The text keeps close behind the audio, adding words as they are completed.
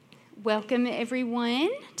welcome everyone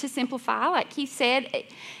to Simplify. Like Keith said,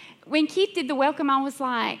 when Keith did the welcome, I was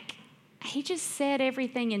like, he just said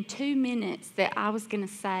everything in 2 minutes that I was going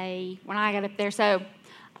to say when I got up there. So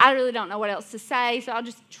I really don't know what else to say, so I'll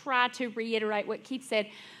just try to reiterate what Keith said.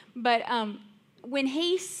 But when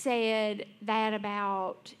he said that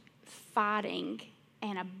about fighting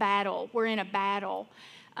and a battle, we're in a battle,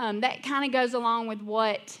 that kind of goes along with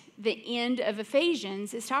what the end of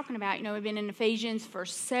Ephesians is talking about. You know, we've been in Ephesians for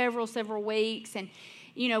several weeks, and,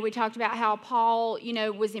 you know, we talked about how Paul, you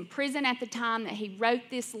know, was in prison at the time that he wrote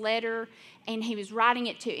this letter, and he was writing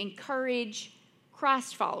it to encourage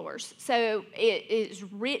Christ followers. So it is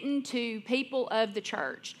written to people of the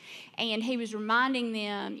church, and he was reminding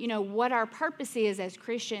them, you know, what our purpose is as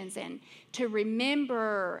Christians, and to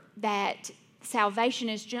remember that salvation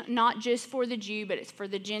is not just for the Jew, but it's for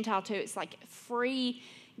the Gentile too. It's like a free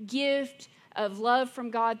gift of love from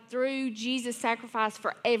God through Jesus' sacrifice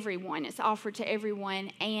for everyone. It's offered to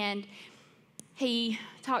everyone. And he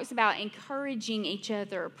talks about encouraging each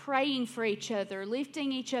other, praying for each other,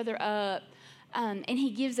 lifting each other up. And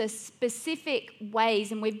he gives us specific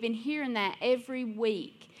ways, and we've been hearing that every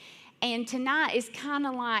week. And tonight is kind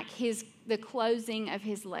of like the closing of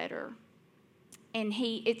his letter. And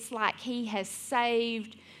it's like he has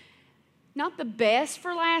saved not the best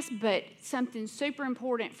for last, but something super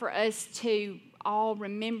important for us to all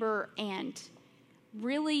remember and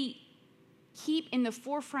really keep in the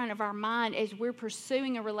forefront of our mind as we're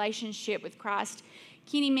pursuing a relationship with Christ.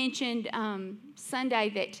 Kenny mentioned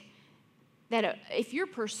Sunday that if you're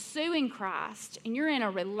pursuing Christ and you're in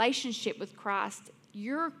a relationship with Christ,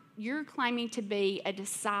 you're claiming to be a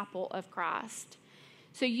disciple of Christ.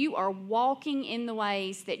 So you are walking in the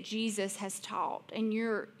ways that Jesus has taught, and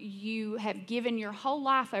you have given your whole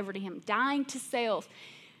life over to him, dying to self,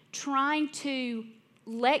 trying to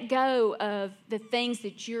let go of the things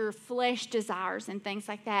that your flesh desires and things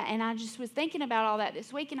like that. And I just was thinking about all that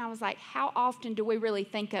this week, and I was like, how often do we really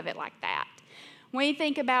think of it like that? We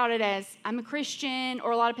think about it as, I'm a Christian,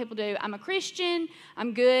 or a lot of people do, I'm a Christian,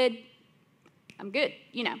 I'm good.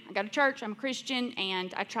 You know, I go to church, I'm a Christian,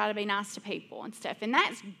 and I try to be nice to people and stuff. And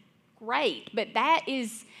that's great, but that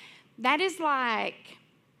is like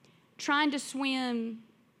trying to swim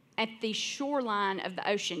at the shoreline of the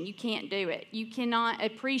ocean. You can't do it. You cannot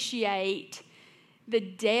appreciate the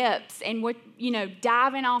depths and what, you know,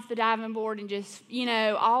 diving off the diving board and just, you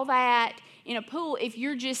know, all that in a pool. If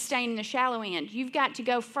you're just staying in the shallow end, you've got to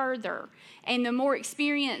go further. And the more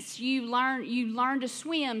experience you learn to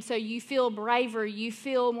swim, so you feel braver, you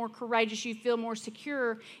feel more courageous, you feel more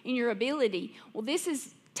secure in your ability. Well, this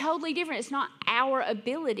is totally different. It's not our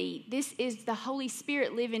ability. This is the Holy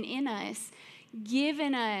Spirit living in us,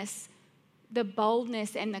 giving us the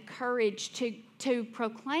boldness and the courage to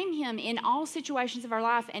proclaim him in all situations of our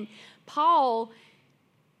life. And Paul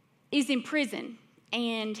is in prison,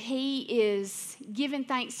 and he is giving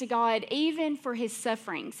thanks to God even for his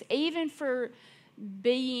sufferings, even for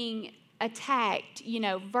being attacked, you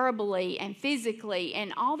know, verbally and physically,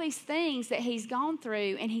 and all these things that he's gone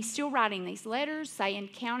through. And he's still writing these letters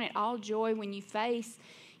saying, count it all joy when you face,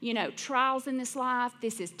 you know, trials in this life.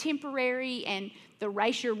 This is temporary, and the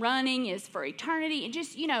race you're running is for eternity. And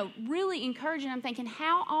just, you know, really encouraging. I'm thinking,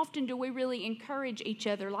 how often do we really encourage each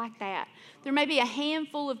other like that? There may be a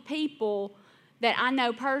handful of people that I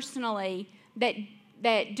know personally that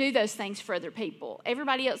do those things for other people.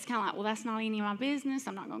 Everybody else is kind of like, well, that's not any of my business.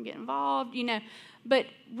 I'm not going to get involved, you know. But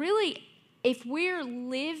really, if we're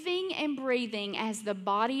living and breathing as the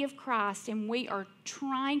body of Christ, and we are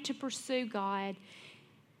trying to pursue God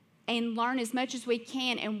and learn as much as we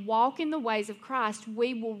can and walk in the ways of Christ,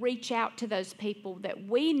 we will reach out to those people that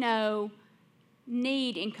we know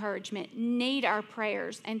need encouragement, need our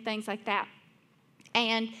prayers, and things like that.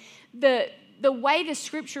 And the way the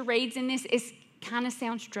scripture reads in this is kind of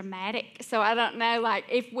sounds dramatic. So I don't know, like,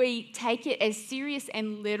 if we take it as serious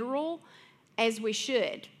and literal as we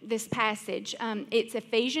should, this passage. It's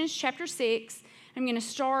Ephesians chapter 6. I'm going to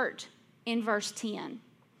start in verse 10.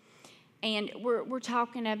 And we're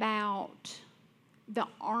talking about the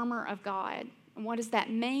armor of God. And what does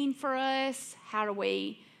that mean for us?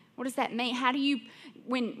 What does that mean? How do you,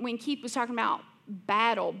 when Keith was talking about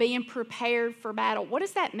battle, being prepared for battle, what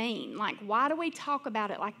does that mean? Like, why do we talk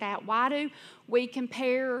about it like that? Why do we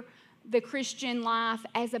compare the Christian life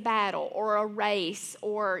as a battle or a race,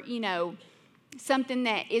 or, you know, something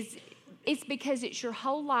that is, it's because it's your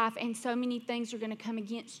whole life, and so many things are going to come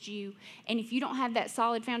against you. And if you don't have that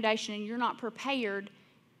solid foundation and you're not prepared,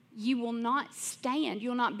 you will not stand.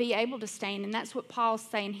 You'll not be able to stand. And that's what Paul's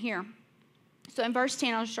saying here. So in verse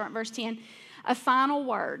 10, I'll start in verse 10. A final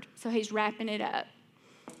word. So he's wrapping it up.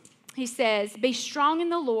 he says, be strong in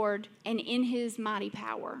the Lord and in his mighty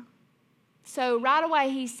power. So right away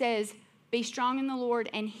he says, be strong in the Lord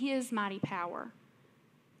and his mighty power.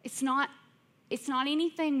 It's not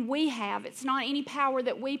anything we have. It's not any power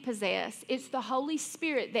that we possess. It's the Holy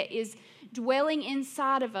Spirit that is dwelling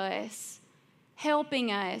inside of us,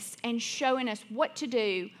 helping us and showing us what to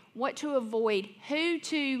do, what to avoid, who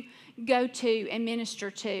to go to and minister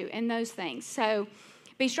to, and those things. So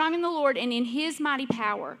be strong in the Lord and in his mighty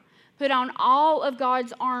power. Put on all of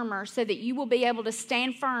God's armor so that you will be able to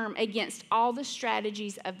stand firm against all the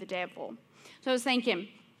strategies of the devil. So I was thinking,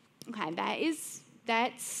 okay,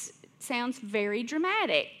 that sounds very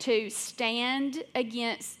dramatic, to stand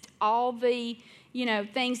against all the,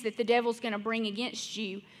 things that the devil's going to bring against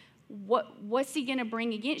you. What's he going to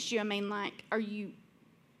bring against you? I mean, like, are you,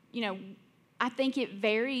 I think it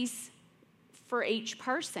varies for each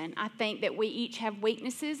person. I think that we each have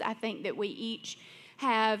weaknesses. I think that we each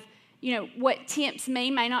have, what tempts me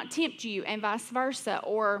may not tempt you, and vice versa.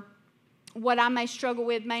 Or what I may struggle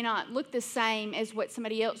with may not look the same as what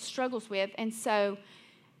somebody else struggles with. And so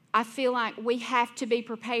I feel like we have to be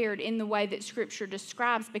prepared in the way that Scripture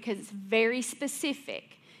describes, because it's very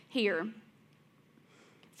specific here.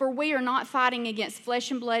 For we are not fighting against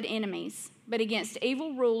flesh and blood enemies, but against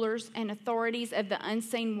evil rulers and authorities of the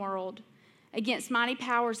unseen world, against mighty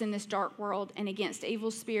powers in this dark world, and against evil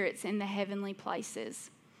spirits in the heavenly places.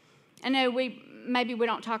 I know maybe we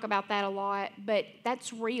don't talk about that a lot, but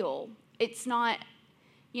that's real. It's not,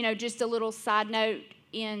 just a little side note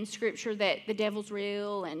in Scripture that the devil's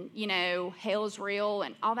real and, hell's real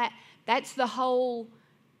and all that. That's the whole,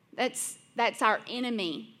 that's our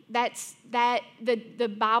enemy.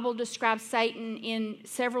 The Bible describes Satan in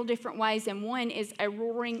several different ways, and one is a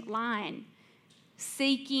roaring lion,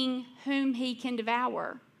 seeking whom he can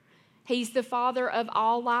devour. He's the father of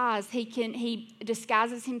all lies. He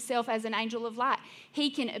disguises himself as an angel of light. He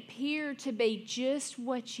can appear to be just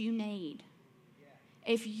what you need.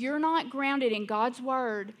 If you're not grounded in God's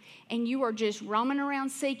word and you are just roaming around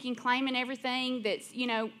seeking, claiming everything that's,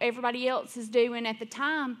 everybody else is doing at the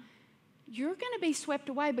time, you're going to be swept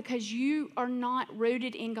away because you are not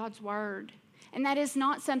rooted in God's word. And that is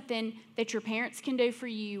not something that your parents can do for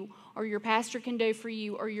you, or your pastor can do for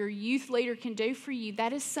you, or your youth leader can do for you.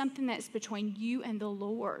 That is something that's between you and the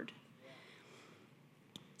Lord.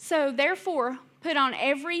 So therefore, put on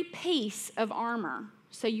every piece of armor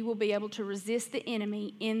so you will be able to resist the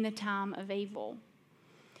enemy in the time of evil.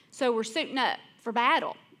 So we're suiting up for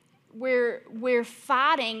battle. We're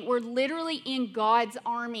fighting. We're literally in God's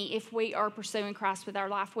army if we are pursuing Christ with our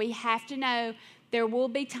life. We have to know there will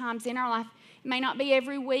be times in our life. It may not be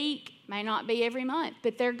every week, may not be every month,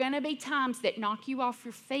 but there are going to be times that knock you off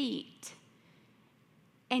your feet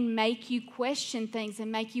and make you question things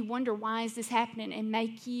and make you wonder, why is this happening? And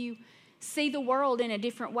make you see the world in a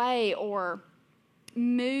different way or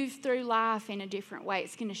move through life in a different way.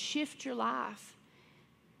 It's going to shift your life.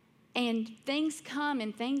 And things come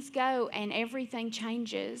and things go and everything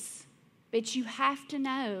changes. But you have to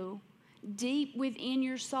know deep within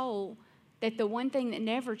your soul that the one thing that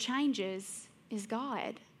never changes is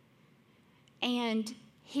God. And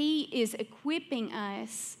He is equipping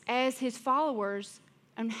us as His followers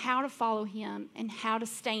on how to follow Him and how to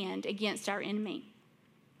stand against our enemy.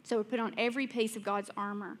 So we put on every piece of God's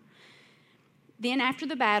armor. Then after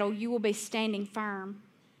the battle, you will be standing firm.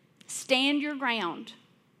 Stand your ground,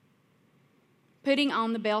 putting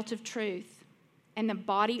on the belt of truth and the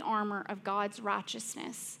body armor of God's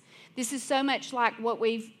righteousness. This is so much like what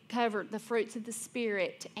we've covered, the fruits of the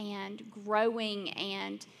Spirit and growing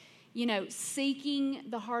and, seeking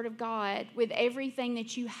the heart of God with everything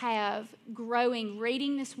that you have, growing,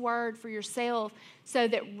 reading this word for yourself so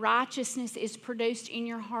that righteousness is produced in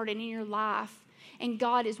your heart and in your life. And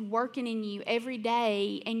God is working in you every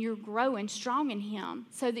day and you're growing strong in Him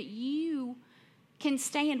so that you can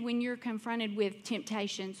stand when you're confronted with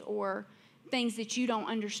temptations or things that you don't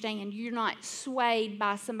understand. You're not swayed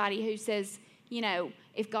by somebody who says,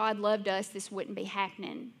 if God loved us, this wouldn't be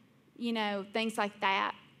happening. Things like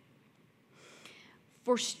that.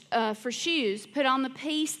 For shoes, put on the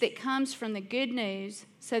peace that comes from the good news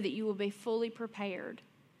so that you will be fully prepared.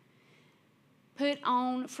 Put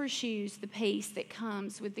on for shoes the peace that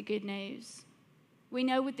comes with the good news. We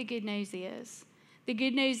know what the good news is. The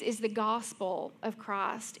good news is the gospel of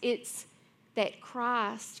Christ. It's that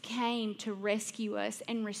Christ came to rescue us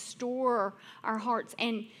and restore our hearts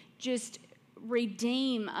and just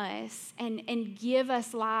redeem us and give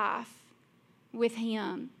us life with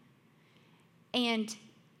Him. And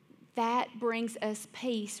that brings us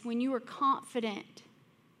peace. When you are confident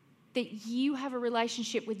that you have a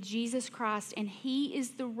relationship with Jesus Christ and He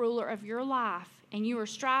is the ruler of your life, and you are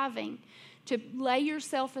striving to lay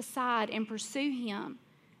yourself aside and pursue Him,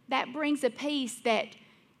 that brings a peace that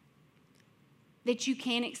you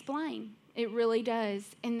can't explain. It really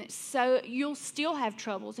does. And so you'll still have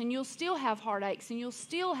troubles, and you'll still have heartaches, and you'll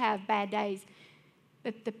still have bad days.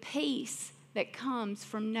 But the peace that comes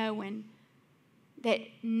from knowing that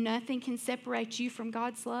nothing can separate you from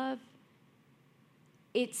God's love,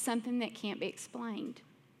 it's something that can't be explained.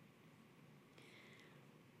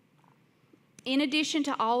 In addition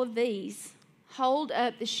to all of these, hold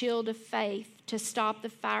up the shield of faith to stop the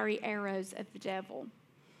fiery arrows of the devil.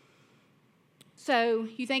 So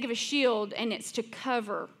you think of a shield, and it's to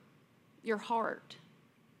cover your heart.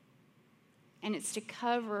 And it's to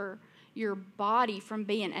cover your body from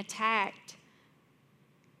being attacked.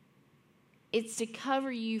 It's to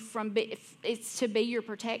cover you from, it's to be your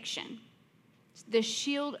protection. The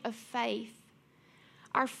shield of faith.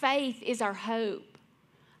 Our faith is our hope.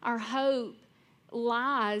 Our hope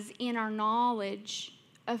lies in our knowledge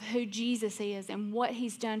of who Jesus is and what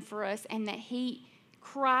He's done for us, and that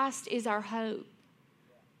Christ is our hope.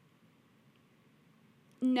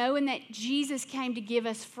 Knowing that Jesus came to give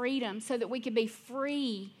us freedom so that we could be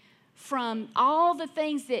free from all the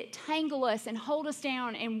things that tangle us and hold us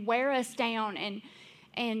down and wear us down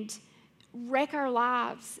and wreck our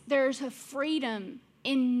lives. There's a freedom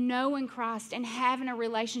in knowing Christ and having a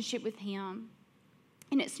relationship with Him.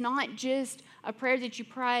 And it's not just a prayer that you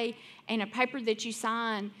pray and a paper that you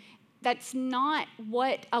sign. That's not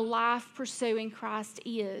what a life pursuing Christ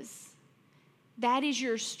is. That is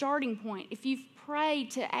your starting point. If you've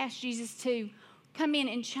prayed to ask Jesus to come in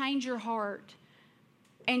and change your heart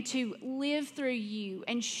and to live through you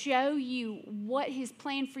and show you what His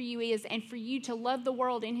plan for you is, and for you to love the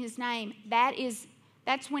world in His name,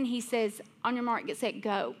 that's when He says, on your mark, get set,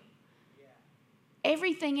 go. Yeah.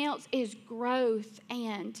 Everything else is growth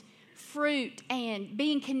and fruit and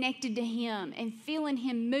being connected to Him and feeling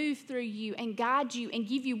Him move through you and guide you and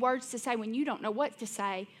give you words to say when you don't know what to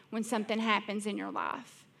say when something happens in your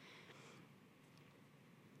life.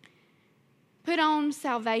 Put on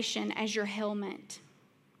salvation as your helmet,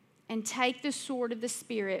 and take the sword of the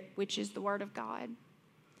Spirit, which is the Word of God.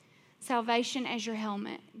 Salvation as your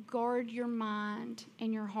helmet. Guard your mind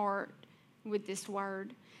and your heart with this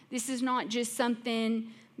word. This is not just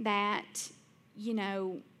something that,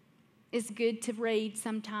 is good to read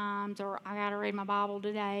sometimes, or I got to read my Bible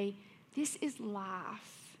today. This is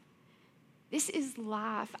life. This is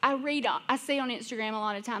life. I see on Instagram a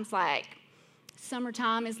lot of times, like,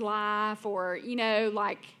 summertime is life, or,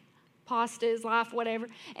 like, pasta is life, whatever.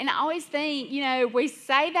 And I always think, we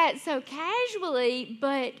say that so casually,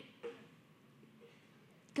 but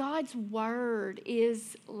God's word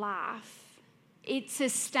is life. It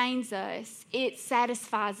sustains us. It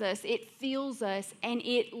satisfies us. It fills us, and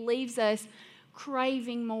it leaves us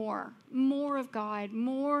craving more of God,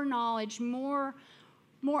 more knowledge, more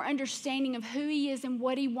understanding of who He is and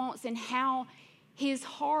what He wants and how His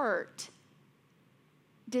heart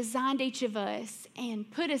designed each of us and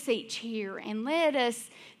put us each here and led us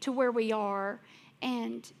to where we are.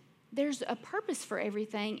 And there's a purpose for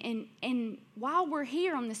everything. And while we're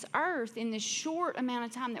here on this earth, in this short amount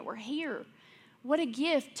of time that we're here, what a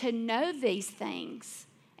gift to know these things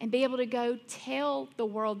and be able to go tell the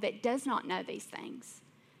world that does not know these things,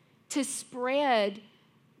 to spread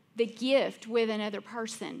the gift with another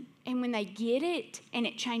person. And when they get it and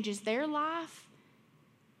it changes their life,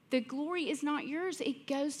 the glory is not yours. It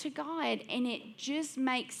goes to God, and it just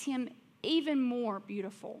makes Him even more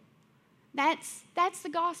beautiful. That's the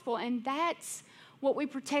gospel, and that's what we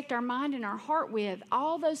protect our mind and our heart with,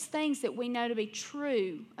 all those things that we know to be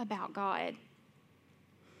true about God.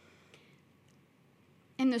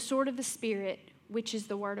 And the sword of the Spirit, which is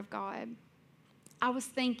the Word of God. I was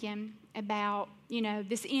thinking about,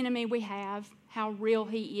 this enemy we have, how real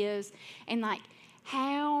he is, and like,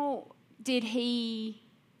 how did he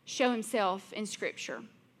show himself in Scripture?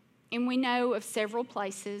 And we know of several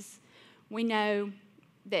places. We know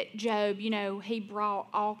that Job, he brought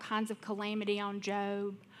all kinds of calamity on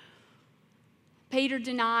Job. Peter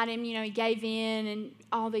denied him, he gave in and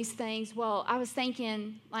all these things. Well, I was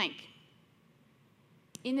thinking, like,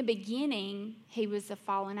 in the beginning, he was a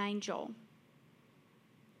fallen angel.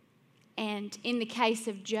 And in the case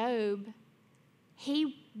of Job,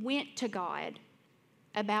 he went to God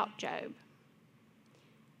about Job.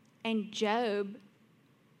 And Job,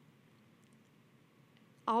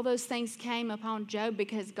 all those things came upon Job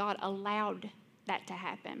because God allowed that to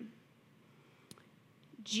happen.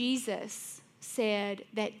 Jesus said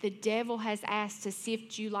that the devil has asked to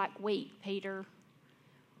sift you like wheat, Peter.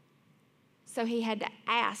 So he had to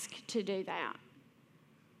ask to do that.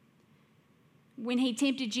 When he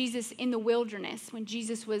tempted Jesus in the wilderness, when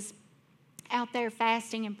Jesus was out there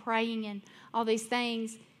fasting and praying and all these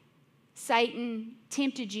things, Satan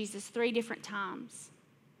tempted Jesus 3 different times.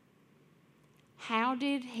 How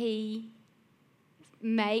did he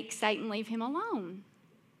make Satan leave him alone?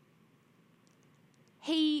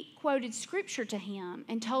 He quoted scripture to him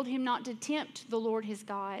and told him not to tempt the Lord his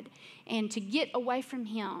God and to get away from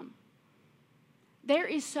him. There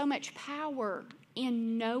is so much power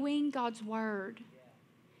in knowing God's word.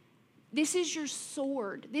 This is your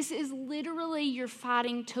sword. This is literally your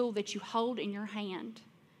fighting tool that you hold in your hand.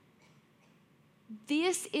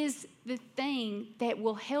 This is the thing that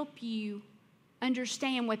will help you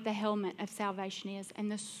understand what the helmet of salvation is,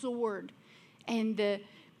 and the sword, and the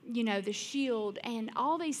shield, and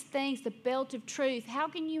all these things, the belt of truth. How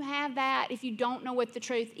can you have that if you don't know what the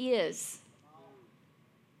truth is?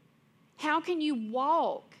 How can you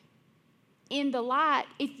walk in the light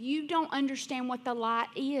if you don't understand what the light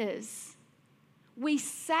is? We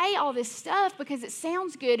say all this stuff because it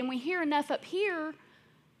sounds good and we hear enough up here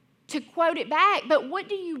to quote it back, but what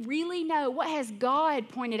do you really know? What has God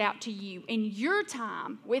pointed out to you in your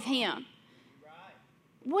time with him?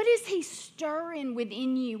 What is he stirring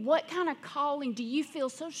within you? What kind of calling do you feel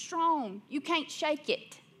so strong you can't shake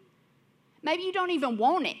it? Maybe you don't even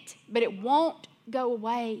want it, but it won't go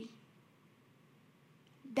away.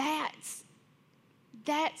 That's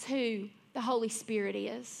who the Holy Spirit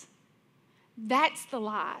is. That's the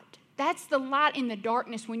light. That's the light in the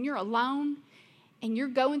darkness when you're alone and you're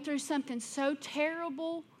going through something so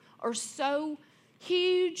terrible or so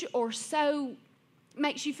huge or so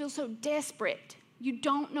makes you feel so desperate. You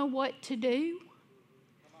don't know what to do.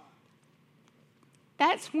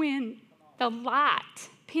 That's when the light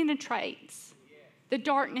penetrates the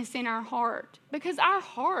darkness in our heart. Because our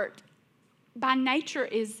heart, by nature,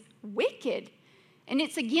 is wicked. And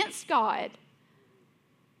it's against God.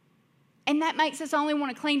 And that makes us only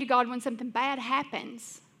want to cling to God when something bad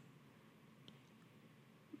happens.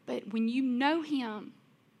 But when you know him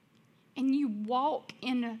and you walk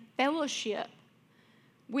in a fellowship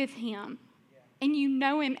with him, and you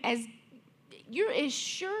know him as you're as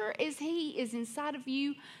sure as he is inside of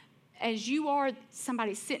you as you are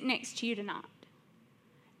somebody sitting next to you tonight.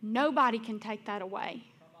 Nobody can take that away.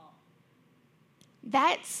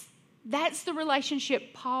 That's the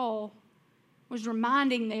relationship Paul was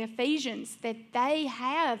reminding the Ephesians that they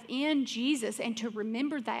have in Jesus, and to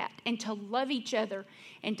remember that and to love each other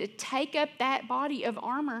and to take up that body of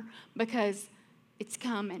armor, because it's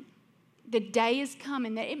coming. The day is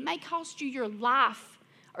coming that it may cost you your life.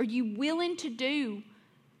 Are you willing to do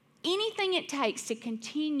anything it takes to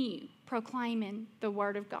continue proclaiming the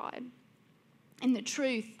Word of God and the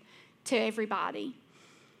truth to everybody?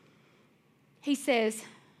 He says,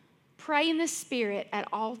 pray in the Spirit at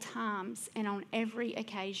all times and on every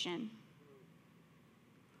occasion.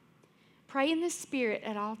 Pray in the Spirit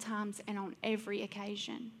at all times and on every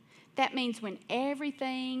occasion. That means when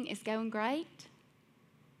everything is going great.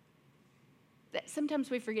 Sometimes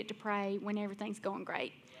we forget to pray when everything's going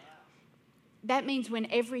great. That means when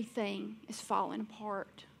everything is falling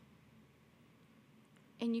apart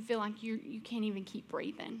and you feel like you can't even keep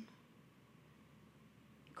breathing.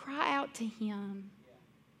 Cry out to him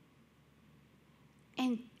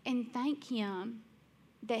and thank him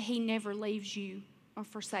that he never leaves you or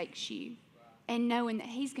forsakes you, and knowing that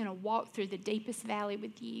he's going to walk through the deepest valley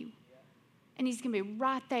with you, and he's going to be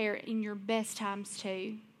right there in your best times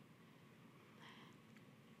too.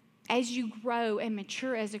 As you grow and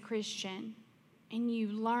mature as a Christian and you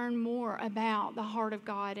learn more about the heart of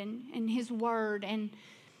God and his word, and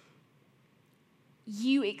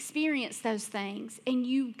you experience those things, and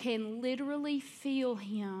you can literally feel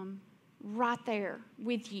him right there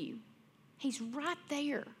with you. He's right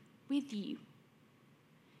there with you.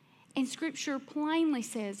 And Scripture plainly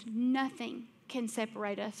says nothing can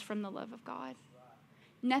separate us from the love of God.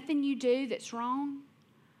 Nothing you do that's wrong,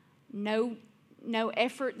 no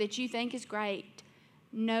effort that you think is great,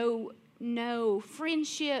 no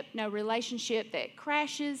friendship, no relationship that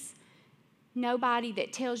crashes, nobody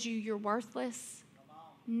that tells you you're worthless.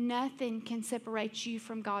 Nothing can separate you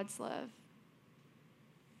from God's love.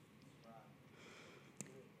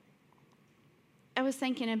 I was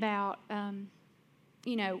thinking about,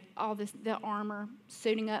 all this, the armor,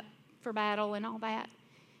 suiting up for battle and all that,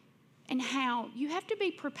 and how you have to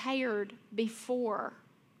be prepared before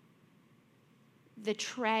the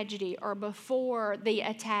tragedy or before the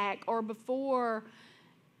attack or before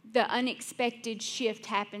the unexpected shift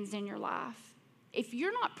happens in your life. If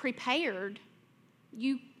you're not prepared,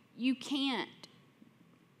 you can't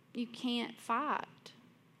You can't fight.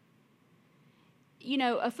 You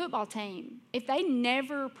know, a football team, if they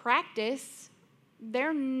never practice,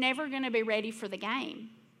 they're never going to be ready for the game.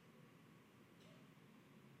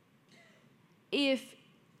 If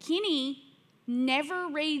Kenny never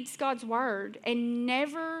reads God's word and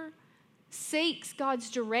never seeks God's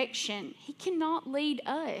direction, he cannot lead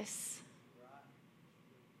us.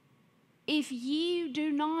 If you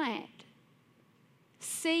do not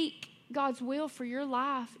seek God's will for your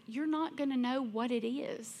life, you're not going to know what it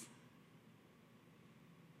is.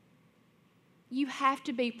 You have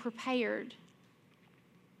to be prepared.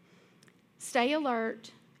 Stay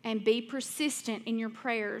alert and be persistent in your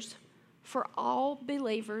prayers for all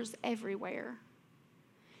believers everywhere.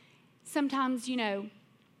 Sometimes,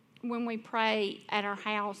 when we pray at our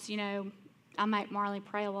house, I make Marley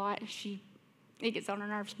pray a lot. It gets on her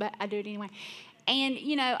nerves, but I do it anyway. And,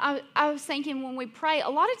 I was thinking when we pray, a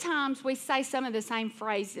lot of times we say some of the same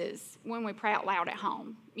phrases when we pray out loud at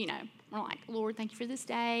home. We're like, Lord, thank you for this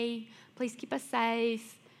day. Please keep us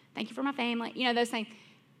safe. Thank you for my family. Those things.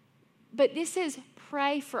 But this says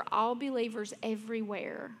pray for all believers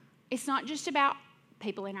everywhere. It's not just about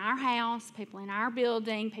people in our house, people in our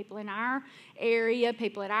building, people in our area,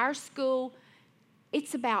 people at our school.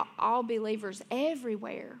 It's about all believers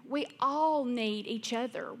everywhere. We all need each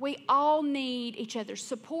other. We all need each other's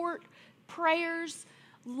support, prayers,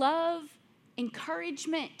 love,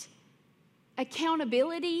 encouragement,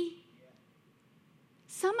 accountability.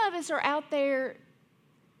 Some of us are out there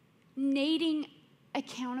needing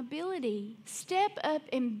accountability. Step up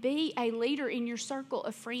and be a leader in your circle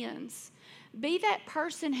of friends. Be that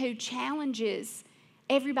person who challenges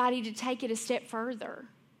everybody to take it a step further.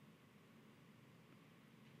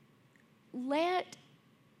 Let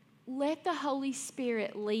the Holy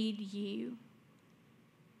Spirit lead you.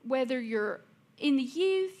 Whether you're in the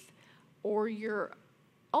youth or you're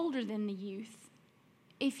older than the youth.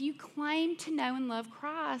 If you claim to know and love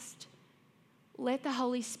Christ, let the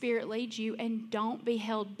Holy Spirit lead you and don't be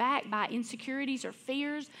held back by insecurities or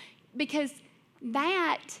fears, because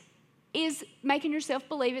that is making yourself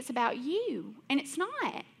believe it's about you, and it's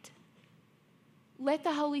not. Let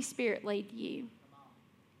the Holy Spirit lead you.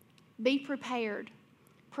 Be prepared.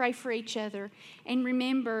 Pray for each other. And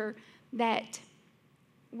remember that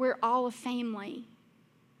we're all a family.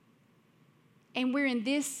 And we're in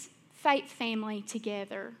this faith family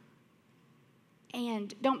together.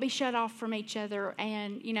 And don't be shut off from each other.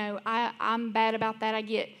 And, I'm bad about that. I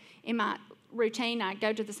get in my routine, I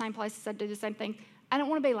go to the same places, I do the same thing. I don't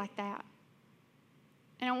want to be like that.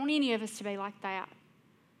 I don't want any of us to be like that.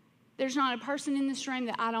 There's not a person in this room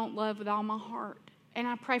that I don't love with all my heart. And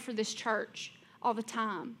I pray for this church all the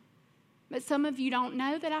time. But some of you don't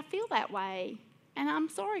know that I feel that way. And I'm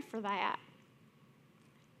sorry for that.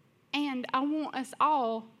 And I want us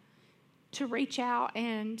all to reach out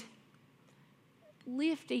and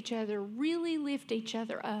lift each other, really lift each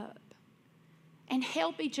other up. And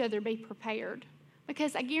help each other be prepared.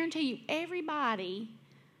 Because I guarantee you, everybody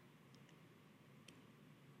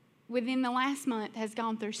within the last month has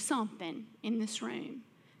gone through something in this room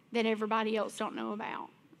that everybody else don't know about.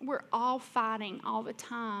 We're all fighting all the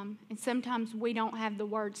time, and sometimes we don't have the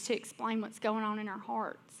words to explain what's going on in our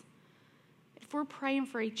hearts. If we're praying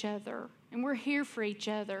for each other and we're here for each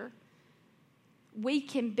other, we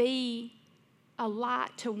can be a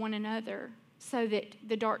light to one another so that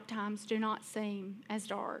the dark times do not seem as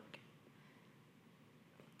dark.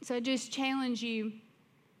 So I just challenge you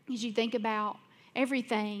as you think about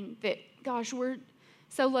everything that, gosh, we're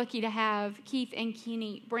so lucky to have Keith and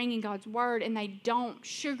Kenny bringing God's word, and they don't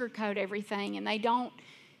sugarcoat everything, and they don't,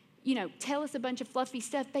 tell us a bunch of fluffy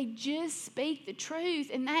stuff. They just speak the truth,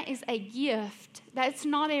 and that is a gift. That's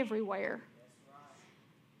not everywhere.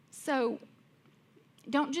 So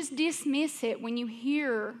don't just dismiss it when you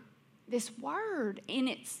hear this word, and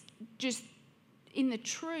it's just in the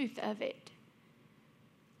truth of it.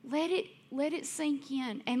 Let it sink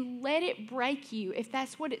in and let it break you if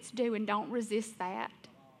that's what it's doing. Don't resist that.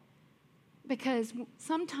 Because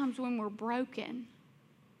sometimes when we're broken,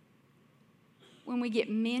 when we get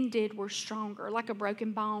mended, we're stronger. Like a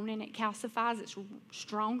broken bone and it calcifies, it's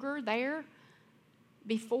stronger there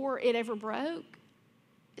before it ever broke.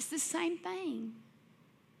 It's the same thing.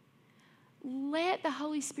 Let the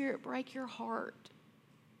Holy Spirit break your heart.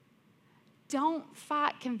 Don't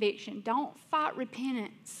fight conviction. Don't fight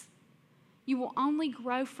repentance. You will only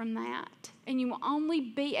grow from that. And you will only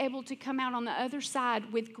be able to come out on the other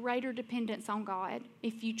side with greater dependence on God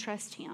if you trust Him.